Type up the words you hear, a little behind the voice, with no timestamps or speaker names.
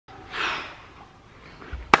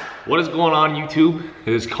What is going on, YouTube?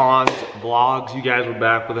 It is Cons Vlogs. You guys are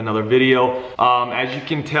back with another video. As you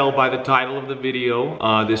can tell by the title of the video,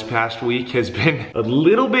 this past week has been a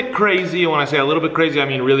little bit crazy. When I say a little bit crazy, I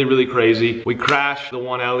mean really, really crazy. We crashed the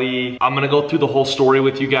 1LE. I'm gonna go through the whole story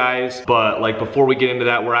with you guys, but like before we get into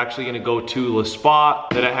that, we're actually gonna go to the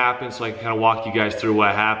spot that it happened so I can kind of walk you guys through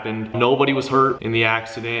what happened. Nobody was hurt in the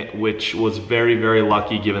accident, which was very, very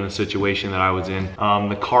lucky given the situation that I was in.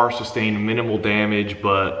 The car sustained minimal damage,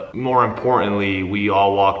 but more importantly, we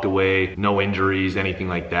all walked away, no injuries, anything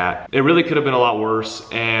like that. It really could have been a lot worse,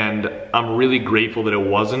 and I'm really grateful that it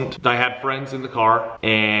wasn't. I had friends in the car,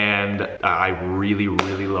 and I really,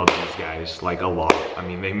 really love these guys, like a lot. I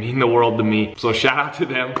mean, they mean the world to me. So shout out to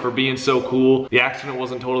them for being so cool. The accident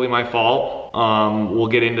wasn't totally my fault. We'll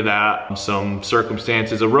get into that. Some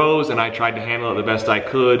circumstances arose, and I tried to handle it the best I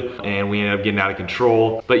could, and we ended up getting out of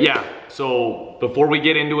control. But yeah, so before we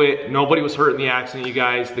get into it, nobody was hurt in the accident, you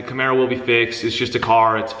guys. The Camaro will be fixed. It's just a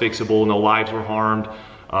car, it's fixable. No lives were harmed.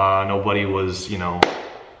 Nobody was, you know,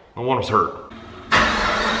 no one was hurt.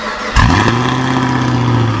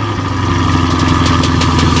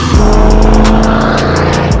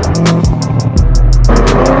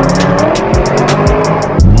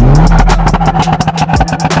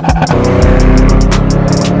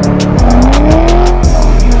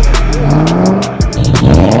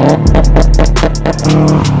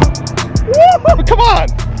 Come on!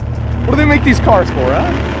 What do they make these cars for,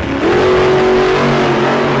 huh?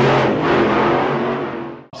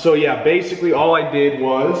 So yeah, basically all I did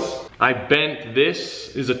was I bent,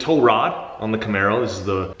 this is a tow rod on the Camaro. This is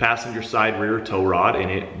the passenger side rear tow rod, and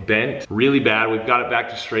it bent really bad. We've got it back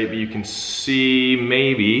to straight, but you can see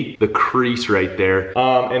maybe the crease right there.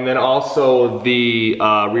 And then also the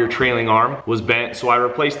rear trailing arm was bent, so I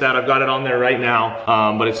replaced that. I've got it on there right now,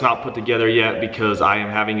 but it's not put together yet because I am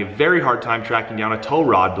having a very hard time tracking down a tow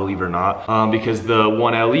rod, believe it or not, because the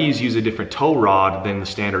 1LEs use a different tow rod than the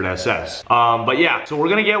standard SS. But yeah, so we're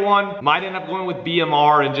gonna get one. Might end up going with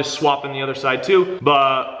BMR and just swapping the other side too,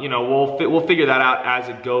 but you know, we'll figure that out as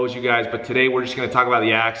it goes, you guys. But today we're just gonna talk about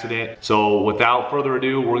the accident. So without further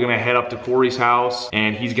ado, we're gonna head up to Corey's house,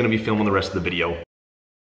 and he's gonna be filming the rest of the video.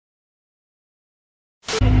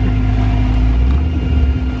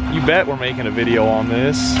 You bet we're making a video on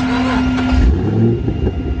this.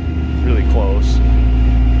 Really close.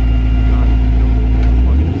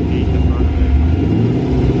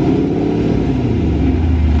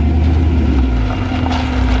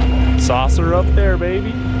 Saucer up there,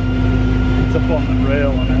 baby. It's up on the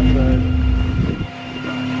rail on that side.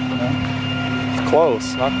 It's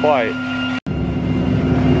close, not quite.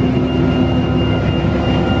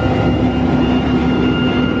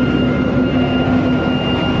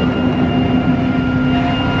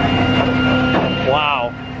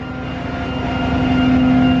 Wow.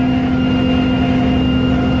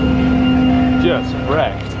 Just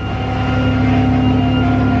wrecked.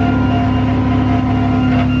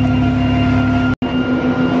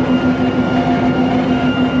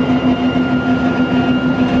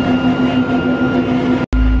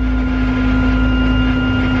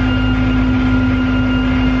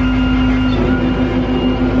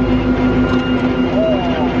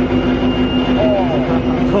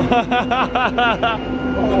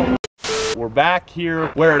 We're back here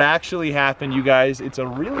where it actually happened, you guys. It's a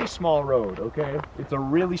really small road, okay? It's a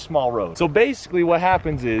really small road. So basically what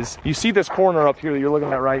happens is, you see this corner up here that you're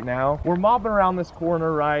looking at right now? We're mobbing around this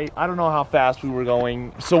corner, right? I don't know how fast we were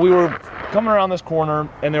going. So we were coming around this corner,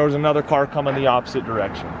 and there was another car coming the opposite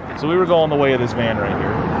direction. So we were going the way of this van right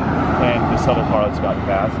here, and this other car that's got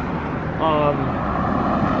past.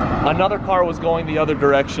 Another car was going the other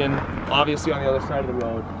direction, obviously on the other side of the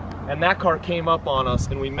road. And that car came up on us,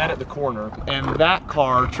 and we met at the corner. And that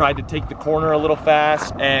car tried to take the corner a little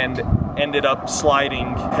fast and ended up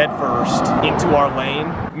sliding headfirst into our lane.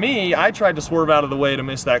 Me, I tried to swerve out of the way to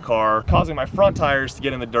miss that car, causing my front tires to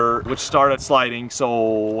get in the dirt, which started sliding. So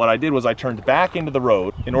what I did was I turned back into the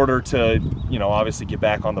road in order to, you know, obviously get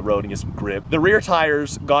back on the road and get some grip. The rear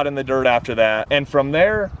tires got in the dirt after that. And from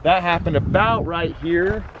there, that happened about right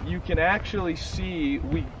here. You can actually see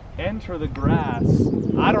we enter the grass.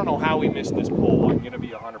 I don't know how we missed this pole. I'm gonna be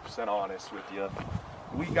 100% honest with you.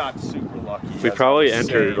 We got super lucky. We probably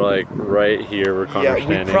entered like right here where Connor's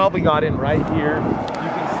standing. Yeah, we probably got in right here. You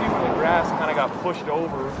can see where the grass kind of got pushed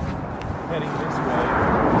over, heading this way.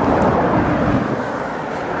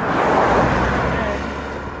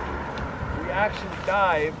 And we actually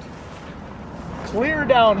dived clear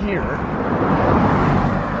down here.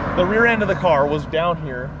 The rear end of the car was down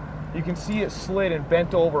here. You can see it slid and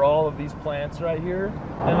bent over all of these plants right here.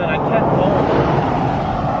 And then I kept going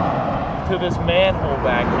to this manhole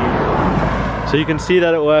back here. So you can see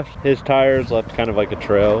that it left, his tires left kind of like a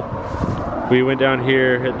trail. We went down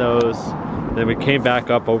here, hit those, then we came back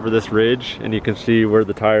up over this ridge, and you can see where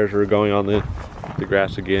the tires were going on the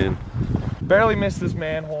grass again. Barely missed this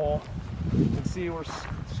manhole. You can see we're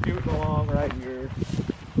scooting along right here.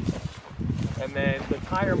 And then the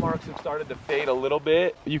tire marks have started to fade a little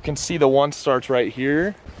bit. You can see the one starts right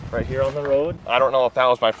here on the road. I don't know if that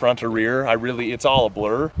was my front or rear. It's all a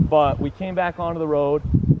blur. But we came back onto the road,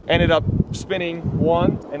 ended up spinning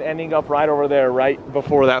one and ending up right over there, right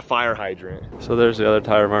before that fire hydrant. So there's the other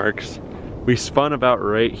tire marks. We spun about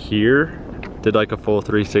right here, did like a full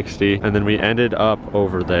 360, and then we ended up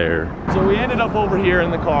over there. So we ended up over here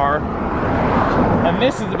in the car. And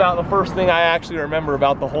this is about the first thing I actually remember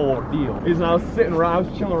about the whole ordeal. Is I was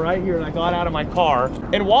chilling right here and I got out of my car.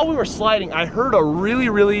 And while we were sliding, I heard a really,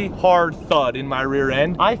 really hard thud in my rear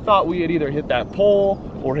end. I thought we had either hit that pole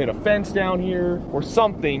or hit a fence down here or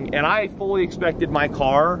something. And I fully expected my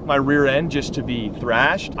car, my rear end, just to be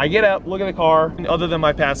thrashed. I get up, look at the car, other than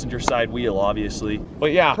my passenger side wheel, obviously.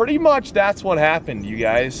 But yeah, pretty much that's what happened, you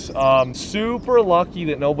guys. Super lucky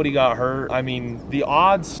that nobody got hurt. I mean, the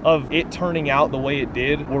odds of it turning out the way it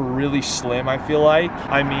did were really slim, I feel like.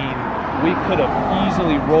 I mean, we could have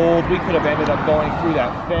easily rolled. We could have ended up going through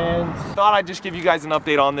that fence. Thought I'd just give you guys an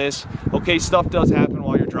update on this. Okay, stuff does happen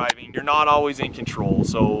while you're driving. You're not always in control,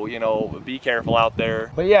 so, you know, be careful out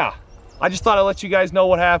there. But yeah, I just thought I'd let you guys know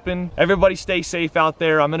what happened. Everybody stay safe out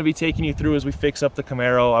there. I'm gonna be taking you through as we fix up the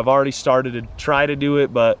Camaro. I've already started to try to do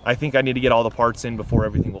it, but I think I need to get all the parts in before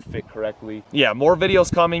everything will fit correctly. Yeah, more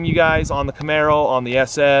videos coming, you guys, on the Camaro, on the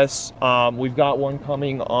SS. We've got one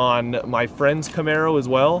coming on my friend's Camaro as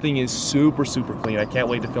well. Thing is super, super clean. I can't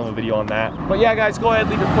wait to film a video on that. But yeah, guys, go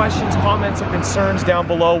ahead, leave your questions, comments, or concerns down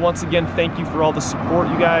below. Once again, thank you for all the support,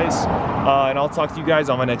 you guys. And I'll talk to you guys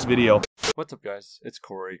on my next video. What's up, guys? It's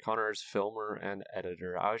Corey, Connor's filmer and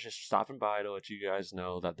editor. I was just stopping by to let you guys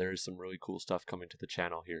know that there's some really cool stuff coming to the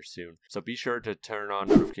channel here soon. So be sure to turn on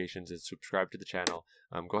notifications and subscribe to the channel.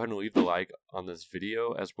 Go ahead and leave the like on this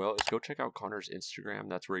video, as well as go check out Connor's Instagram.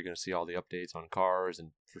 That's where you're going to see all the updates on cars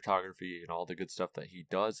and photography and all the good stuff that he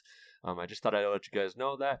does. I just thought I'd let you guys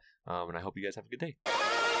know that, and I hope you guys have a good day.